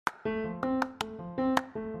Hi,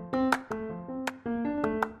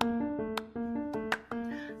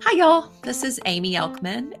 y'all. This is Amy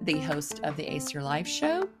Elkman, the host of the Ace Your Life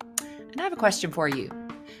show. And I have a question for you.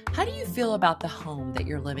 How do you feel about the home that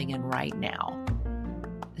you're living in right now?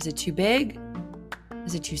 Is it too big?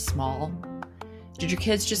 Is it too small? Did your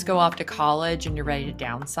kids just go off to college and you're ready to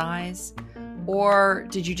downsize? Or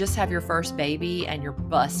did you just have your first baby and you're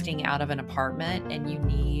busting out of an apartment and you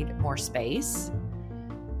need more space?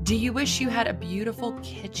 Do you wish you had a beautiful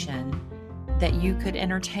kitchen that you could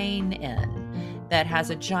entertain in, that has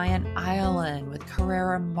a giant island with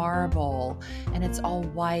Carrara marble, and it's all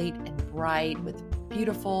white and bright with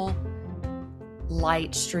beautiful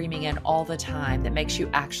light streaming in all the time that makes you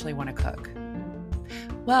actually want to cook?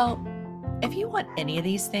 Well, if you want any of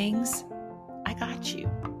these things, I got you.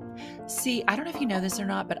 See, I don't know if you know this or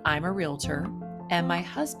not, but I'm a realtor, and my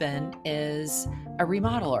husband is a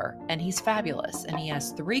remodeler, and he's fabulous, and he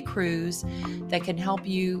has 3 crews that can help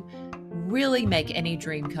you really make any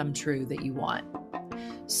dream come true that you want.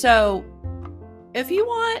 So if you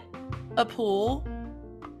want a pool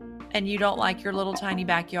and you don't like your little tiny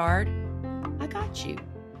backyard, I got you.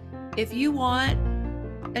 If you want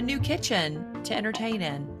a new kitchen to entertain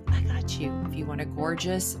in, I got you. If you want a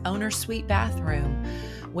gorgeous owner suite bathroom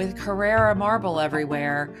with Carrara marble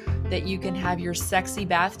everywhere that you can have your sexy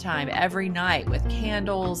bath time every night with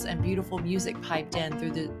candles and beautiful music piped in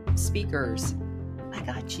through the speakers, I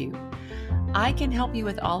got you. I can help you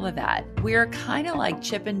with all of that. We're kind of like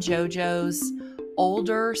Chip and JoJo's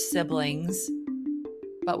older siblings,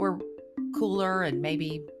 but we're cooler and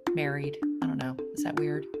maybe married. I don't know. Is that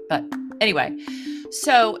weird? But anyway,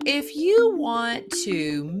 so if you want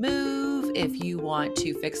to move, if you want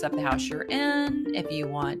to fix up the house you're in, if you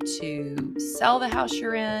want to sell the house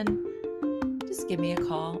you're in, just give me a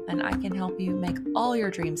call and I can help you make all your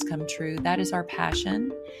dreams come true. That is our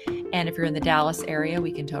passion. And if you're in the Dallas area,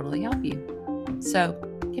 we can totally help you. So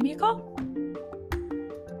give me a call.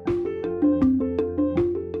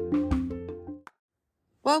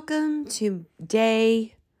 Welcome to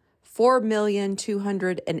day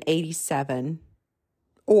 4,287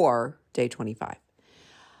 or day 25.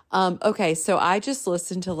 Okay, so I just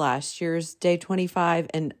listened to last year's day 25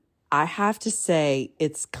 and I have to say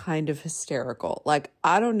it's kind of hysterical. Like,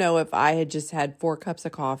 I don't know if I had just had 4 cups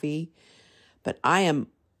of coffee, but I am,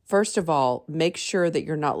 first of all, make sure that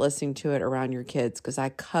you're not listening to it around your kids because I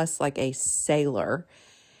cuss like a sailor.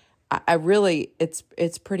 I really, it's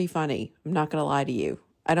pretty funny. I'm not going to lie to you.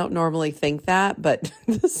 I don't normally think that, but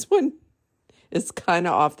this one is kind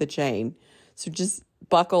of off the chain. So just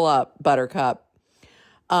buckle up, Buttercup.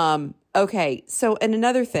 Okay, so, and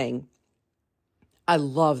another thing, I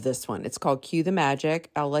love this one. It's called Cue the Magic.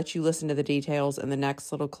 I'll let you listen to the details in the next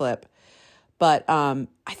little clip. But I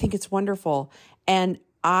think it's wonderful. And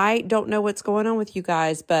I don't know what's going on with you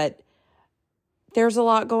guys, but there's a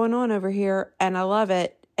lot going on over here, and I love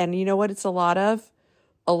it. And you know what it's a lot of?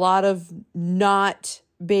 A lot of not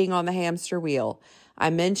being on the hamster wheel.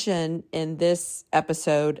 I mentioned in this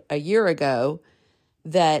episode a year ago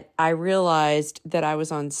that I realized that I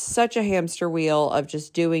was on such a hamster wheel of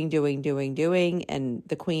just doing, and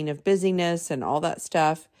the queen of busyness and all that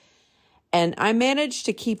stuff. And I managed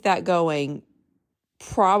to keep that going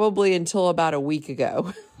probably until about a week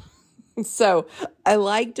ago. So I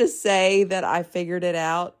like to say that I figured it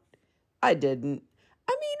out. I didn't.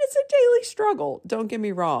 I mean, it's a daily struggle. Don't get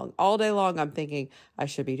me wrong. All day long, I'm thinking, I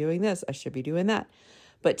should be doing this. I should be doing that.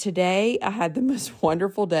 But today, I had the most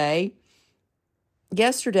wonderful day.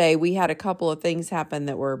 Yesterday, we had a couple of things happen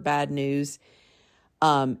that were bad news.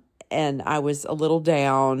 And I was a little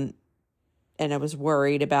down and I was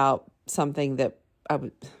worried about something that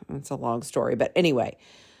it's a long story, but anyway,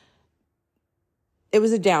 it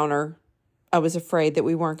was a downer. I was afraid that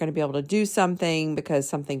we weren't going to be able to do something because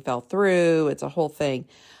something fell through. It's a whole thing.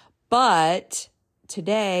 But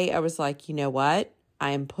today I was like, you know what?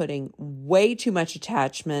 I am putting way too much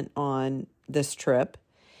attachment on this trip.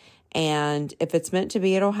 And if it's meant to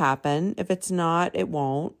be, it'll happen. If it's not, it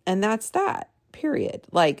won't. And that's that, period.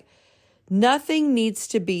 Like, nothing needs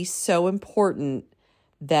to be so important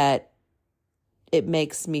that it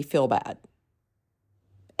makes me feel bad.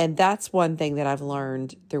 And that's one thing that I've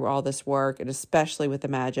learned through all this work, and especially with the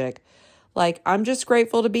magic. Like, I'm just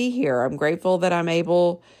grateful to be here. I'm grateful that I'm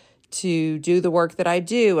able to do the work that I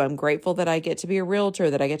do. I'm grateful that I get to be a realtor,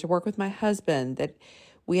 that I get to work with my husband, that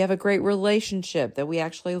we have a great relationship, that we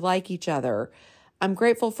actually like each other. I'm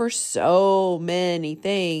grateful for so many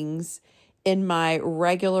things in my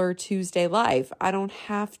regular Tuesday life. I don't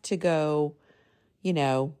have to go,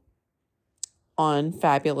 on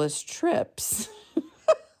fabulous trips.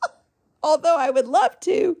 Although I would love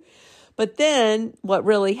to. But then what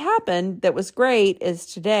really happened that was great is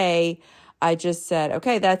today I just said,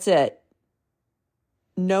 okay, that's it.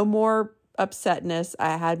 No more upsetness.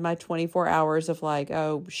 I had my 24 hours of like,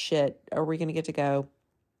 oh shit, are we going to get to go?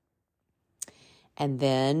 And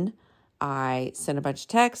then I sent a bunch of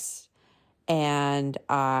texts and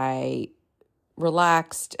I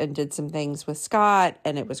relaxed and did some things with Scott,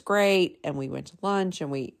 and it was great. And we went to lunch and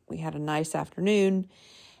we had a nice afternoon.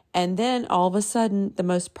 And then all of a sudden, the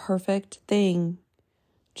most perfect thing,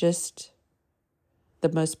 just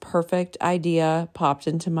the most perfect idea popped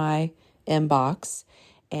into my inbox.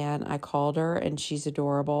 And I called her, and she's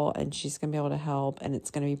adorable, and she's going to be able to help, and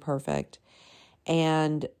it's going to be perfect.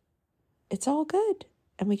 And it's all good,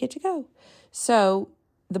 and we get to go. So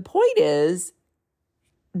the point is,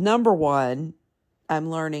 number one, I'm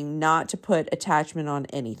learning not to put attachment on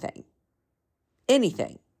anything.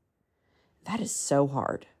 Anything. That is so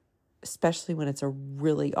hard, especially when it's a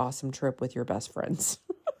really awesome trip with your best friends.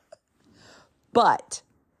 But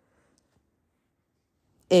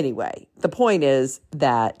anyway, the point is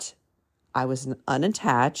that I was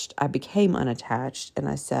unattached. I became unattached, and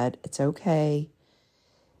I said, it's okay.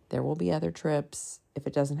 There will be other trips. If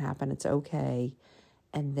it doesn't happen, it's okay.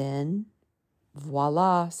 And then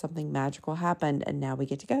voila, something magical happened, and now we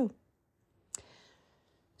get to go.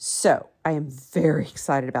 So I am very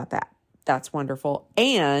excited about that. That's wonderful.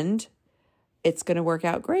 And it's going to work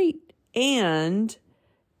out great. And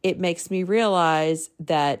it makes me realize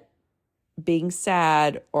that being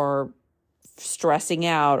sad or stressing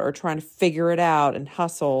out or trying to figure it out and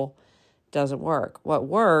hustle doesn't work. What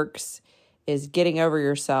works is getting over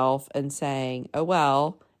yourself and saying, oh,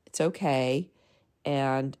 well, it's okay.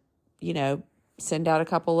 And, send out a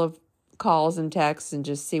couple of calls and texts and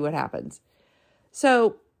just see what happens.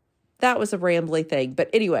 So that was a rambly thing. But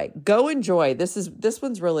anyway, go enjoy. This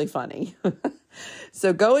one's really funny.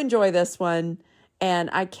 So go enjoy this one. And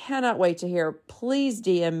I cannot wait to hear. Please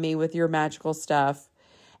DM me with your magical stuff.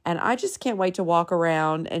 And I just can't wait to walk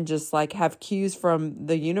around and just like have cues from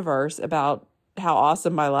the universe about how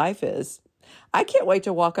awesome my life is. I can't wait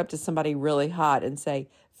to walk up to somebody really hot and say,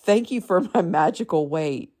 thank you for my magical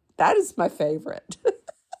weight. That is my favorite.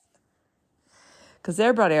 Because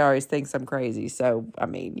everybody always thinks I'm crazy. So,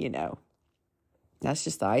 that's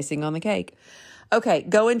just the icing on the cake. Okay,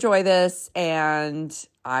 go enjoy this, and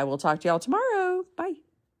I will talk to y'all tomorrow. Bye.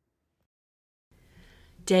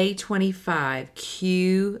 Day 25.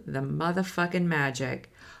 Cue the motherfucking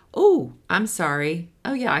magic. Oh, I'm sorry.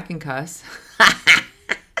 Oh, yeah, I can cuss.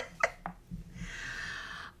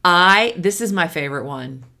 This is my favorite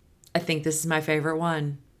one. I think this is my favorite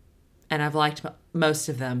one. And I've liked most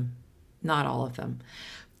of them. Not all of them.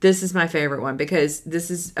 This is my favorite one because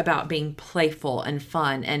this is about being playful and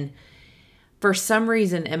fun. And for some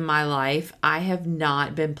reason in my life, I have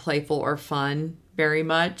not been playful or fun very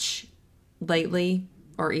much lately,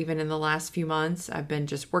 or even in the last few months. I've been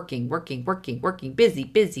just working, busy.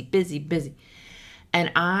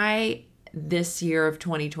 And this year of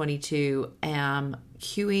 2022, am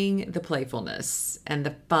cueing the playfulness and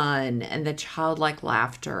the fun and the childlike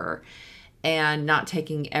laughter and not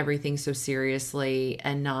taking everything so seriously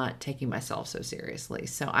and not taking myself so seriously.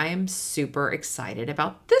 So I am super excited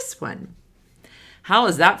about this one. How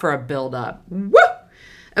is that for a build up? Woo!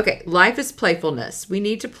 Okay, life is playfulness. We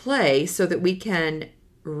need to play so that we can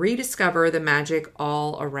rediscover the magic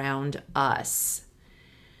all around us.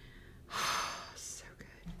 So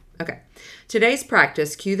good. Okay. Today's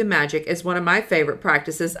practice, Cue the Magic, is one of my favorite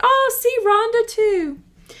practices. Oh, see Rhonda too.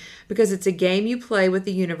 Because it's a game you play with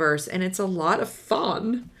the universe and it's a lot of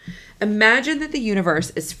fun. Imagine that the universe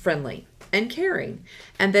is friendly and caring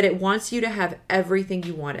and that it wants you to have everything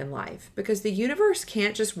you want in life, because the universe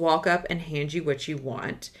can't just walk up and hand you what you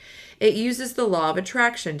want. It uses the law of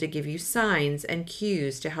attraction to give you signs and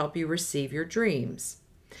cues to help you receive your dreams.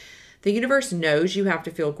 The universe knows you have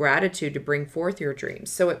to feel gratitude to bring forth your dreams,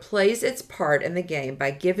 so it plays its part in the game by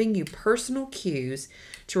giving you personal cues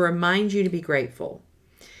to remind you to be grateful.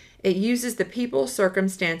 It uses the people,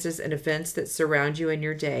 circumstances, and events that surround you in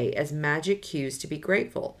your day as magic cues to be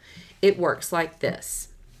grateful. It works like this.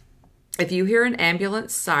 If you hear an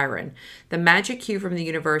ambulance siren, the magic cue from the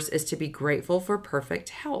universe is to be grateful for perfect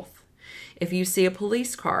health. If you see a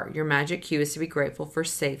police car, your magic cue is to be grateful for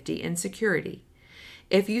safety and security.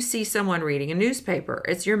 If you see someone reading a newspaper,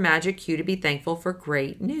 it's your magic cue to be thankful for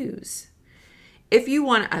great news.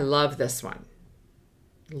 I love this one.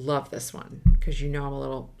 Love this one because I'm a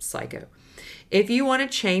little psycho. If you want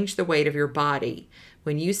to change the weight of your body,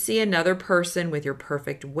 when you see another person with your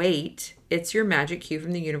perfect weight, it's your magic cue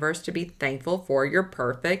from the universe to be thankful for your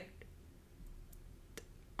perfect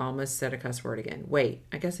almost said a cuss word again. Wait,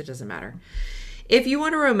 I guess it doesn't matter. If you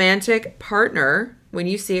want a romantic partner, when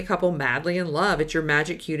you see a couple madly in love, it's your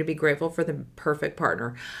magic cue to be grateful for the perfect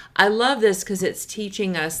partner. I love this because it's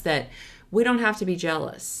teaching us that we don't have to be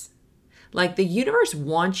jealous. Like, the universe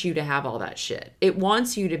wants you to have all that shit. It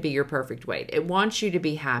wants you to be your perfect weight. It wants you to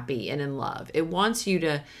be happy and in love. It wants you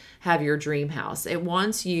to have your dream house. It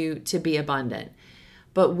wants you to be abundant.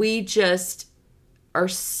 But we just are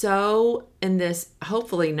so in this,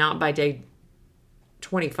 hopefully not by day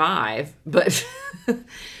 25, but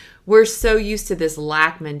we're so used to this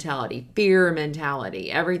lack mentality, fear mentality,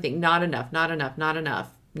 everything, not enough, not enough, not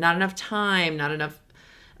enough, not enough time, not enough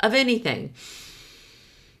of anything,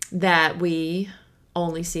 that we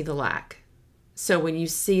only see the lack. So when you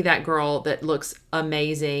see that girl that looks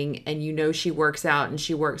amazing and you know she works out and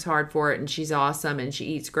she works hard for it and she's awesome and she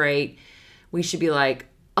eats great, we should be like,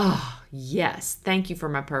 oh, yes, thank you for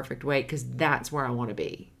my perfect weight, because that's where I want to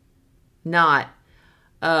be. Not,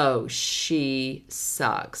 oh, she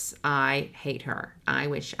sucks. I hate her. I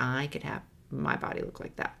wish I could have my body look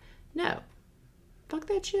like that. No. Fuck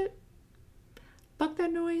that shit. Fuck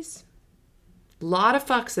that noise. Lot of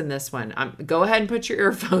fucks in this one. Go ahead and put your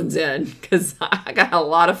earphones in, because I got a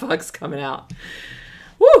lot of fucks coming out.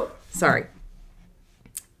 Woo! Sorry.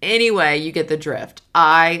 Anyway, you get the drift.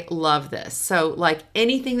 I love this. So, like,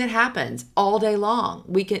 anything that happens all day long,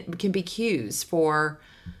 we can be cues for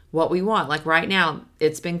what we want. Like right now,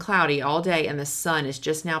 it's been cloudy all day and the sun is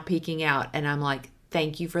just now peeking out. And I'm like,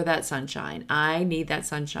 thank you for that sunshine. I need that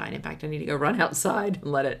sunshine. In fact, I need to go run outside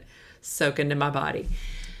and let it soak into my body.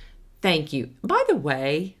 Thank you. By the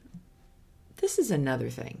way, this is another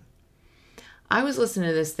thing. I was listening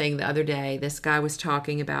to this thing the other day. This guy was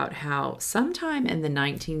talking about how sometime in the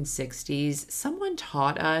 1960s, someone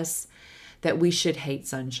taught us that we should hate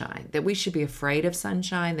sunshine, that we should be afraid of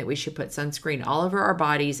sunshine, that we should put sunscreen all over our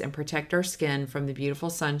bodies and protect our skin from the beautiful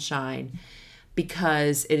sunshine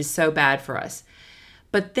because it is so bad for us.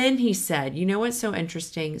 But then he said, you know what's so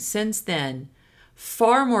interesting? Since then,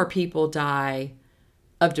 far more people die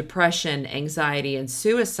of depression, anxiety, and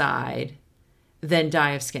suicide than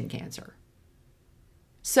die of skin cancer.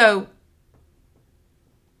 So,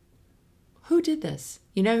 who did this?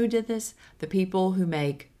 You know who did this? The people who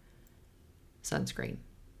make sunscreen.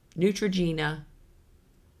 Neutrogena,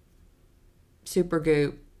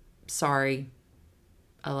 Supergoop. Sorry,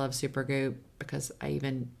 I love Supergoop because I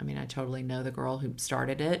totally know the girl who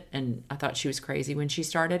started it, and I thought she was crazy when she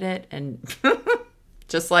started it, and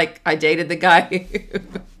just like I dated the guy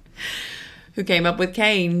who came up with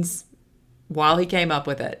Cane's while he came up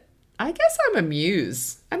with it. I guess I'm a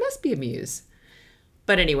muse. I must be a muse.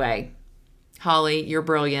 But anyway, Holly, you're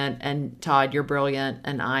brilliant, and Todd, you're brilliant,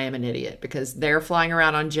 and I am an idiot because they're flying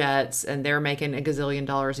around on jets and they're making $1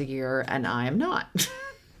 gazillion a year and I am not.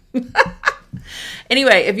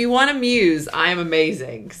 Anyway, if you want a muse, I am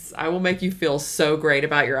amazing. I will make you feel so great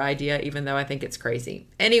about your idea, even though I think it's crazy.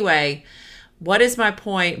 Anyway, what is my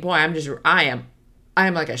point? Boy, I am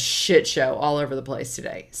like a shit show all over the place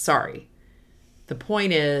today. Sorry. The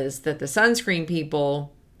point is that the sunscreen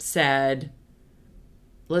people said,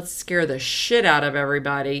 let's scare the shit out of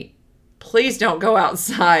everybody. Please don't go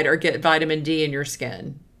outside or get vitamin D in your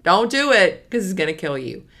skin. Don't do it because it's going to kill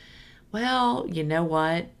you. Well, you know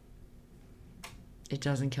what? It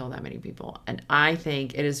doesn't kill that many people. And I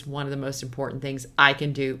think it is one of the most important things I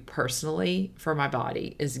can do personally for my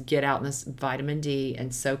body is get out in this vitamin D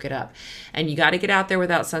and soak it up. And you got to get out there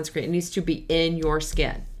without sunscreen. It needs to be in your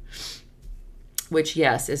skin. Which,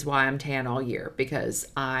 yes, is why I'm tan all year. Because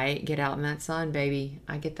I get out in that sun, baby.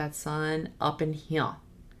 I get that sun up in here.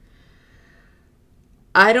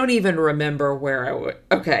 I don't even remember where I would.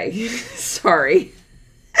 Okay. Sorry.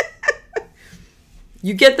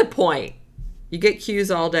 You get the point. You get cues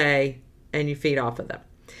all day and you feed off of them.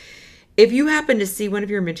 If you happen to see one of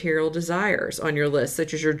your material desires on your list,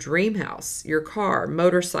 such as your dream house, your car,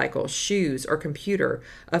 motorcycle, shoes, or computer,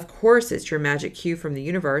 of course it's your magic cue from the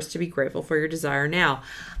universe to be grateful for your desire now.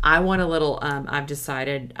 I want a little, I've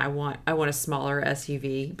decided I want a smaller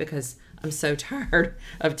SUV because I'm so tired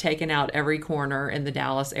of taking out every corner in the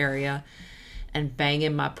Dallas area and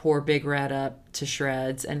banging my poor Big Red up to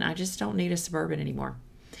shreds. And I just don't need a Suburban anymore.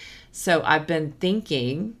 So I've been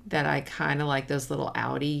thinking that I kind of like those little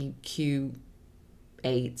Audi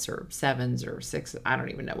Q8s or 7s or 6. I don't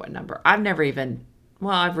even know what number. I've ridden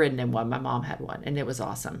in one. My mom had one and it was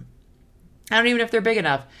awesome. I don't even know if they're big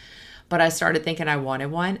enough, but I started thinking I wanted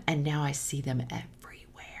one and now I see them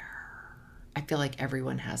everywhere. I feel like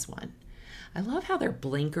everyone has one. I love how their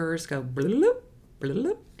blinkers go bloop,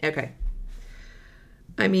 bloop. Okay.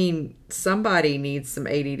 I mean, somebody needs some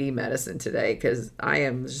ADD medicine today because I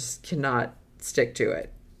am just cannot stick to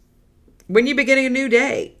it. When you're beginning a new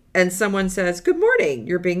day and someone says, "Good morning,"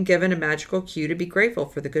 you're being given a magical cue to be grateful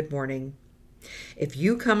for the good morning. If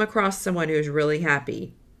you come across someone who's really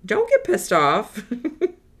happy, don't get pissed off.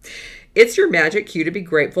 It's your magic cue to be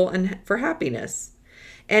grateful and for happiness.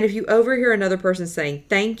 And if you overhear another person saying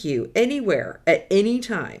thank you anywhere at any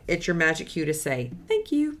time, it's your magic cue to say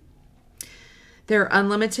thank you. There are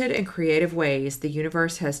unlimited and creative ways the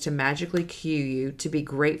universe has to magically cue you to be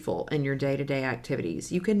grateful in your day-to-day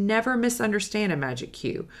activities. You can never misunderstand a magic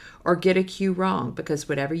cue or get a cue wrong because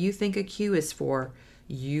whatever you think a cue is for,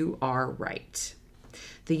 you are right.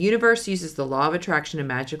 The universe uses the law of attraction to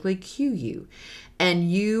magically cue you,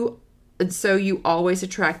 and so you always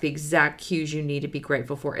attract the exact cues you need to be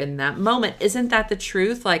grateful for in that moment. Isn't that the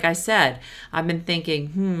truth? Like I said, I've been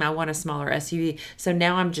thinking, I want a smaller SUV. So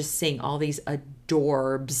now I'm just seeing all these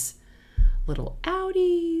adorbs, little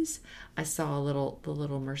Audis. I saw the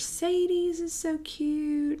little Mercedes is so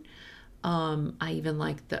cute. I even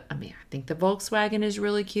like I think the Volkswagen is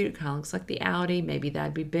really cute. It kind of looks like the Audi. Maybe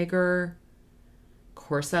that'd be bigger. Of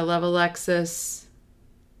course, I love a Lexus.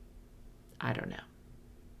 I don't know.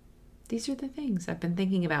 These are the things I've been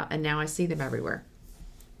thinking about, and now I see them everywhere.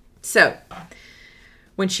 So,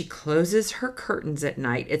 when she closes her curtains at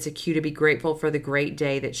night, it's a cue to be grateful for the great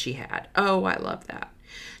day that she had. Oh, I love that.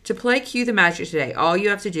 To play Cue the Magic today, all you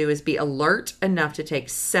have to do is be alert enough to take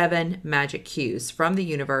 7 magic cues from the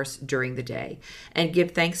universe during the day and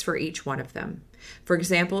give thanks for each one of them. For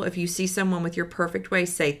example, if you see someone with your perfect weight,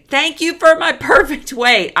 say, "Thank you for my perfect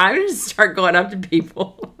weight." I'm going to start going up to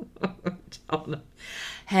people.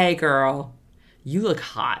 "Hey girl, you look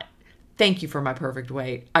hot. Thank you for my perfect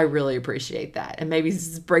weight. I really appreciate that." And maybe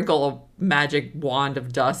sprinkle a magic wand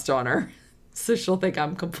of dust on her so she'll think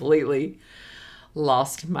I'm completely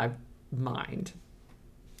lost my mind.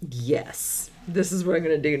 Yes, this is what I'm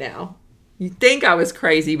going to do now. You think I was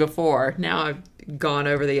crazy before. Now I've gone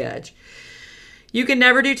over the edge. You can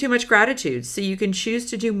never do too much gratitude, so you can choose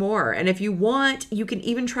to do more. And if you want, you can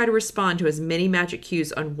even try to respond to as many magic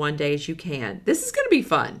cues on one day as you can. This is going to be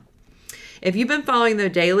fun. If you've been following the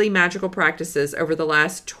daily magical practices over the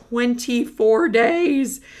last 24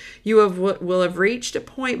 days, you will have reached a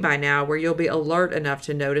point by now where you'll be alert enough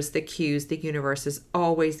to notice the cues the universe is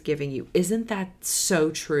always giving you. Isn't that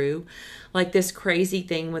so true? Like this crazy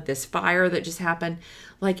thing with this fire that just happened.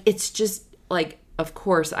 Like, it's just like, of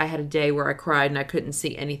course, I had a day where I cried and I couldn't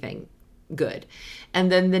see anything good.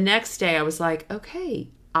 And then the next day I was like, okay,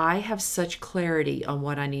 I have such clarity on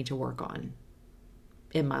what I need to work on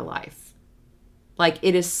in my life. Like,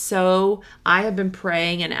 it is so, I have been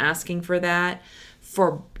praying and asking for that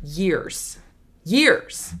for years.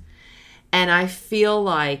 And I feel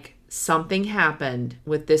like something happened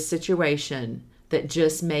with this situation that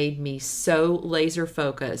just made me so laser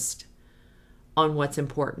focused on what's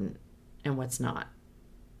important and what's not.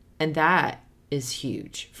 And that is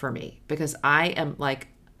huge for me because I am like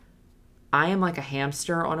a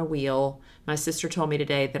hamster on a wheel. My sister told me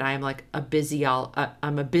today that I'm like I'm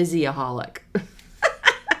a busyaholic.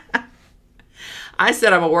 I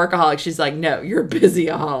said I'm a workaholic. She's like, "No, you're a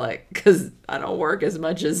busyaholic," because I don't work as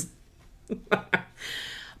much as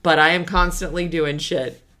but I am constantly doing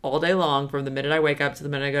shit all day long from the minute I wake up to the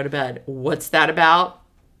minute I go to bed. What's that about?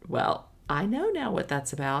 Well, I know now what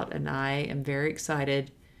that's about, and I am very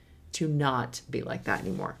excited to not be like that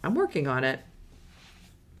anymore. I'm working on it.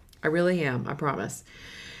 I really am. I promise.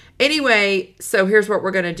 Anyway, so here's what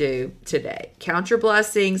we're going to do today. Count your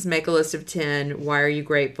blessings. Make a list of 10. Why are you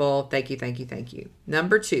grateful? Thank you, thank you, thank you.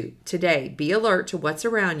 Number 2, today, be alert to what's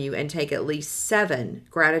around you and take at least 7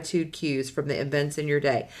 gratitude cues from the events in your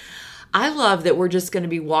day. I love that we're just going to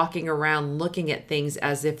be walking around looking at things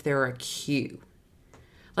as if they're a cue.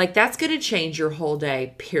 Like, that's going to change your whole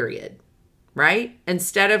day, period. Right?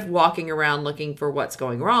 Instead of walking around looking for what's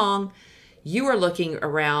going wrong, you are looking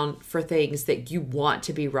around for things that you want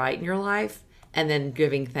to be right in your life and then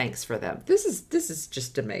giving thanks for them. This is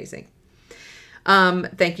just amazing.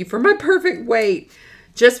 Thank you for my perfect weight.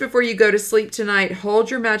 Just before you go to sleep tonight, hold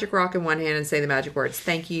your magic rock in one hand and say the magic words.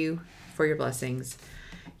 Thank you for your blessings.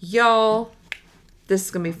 Y'all, this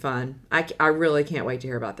is going to be fun. I really can't wait to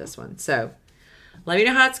hear about this one. So let me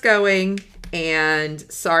know how it's going. And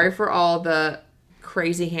sorry for all the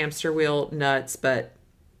crazy hamster wheel nuts, but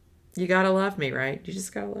you gotta love me, right? You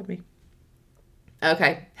just gotta love me.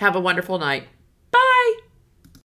 Okay, have a wonderful night. Bye!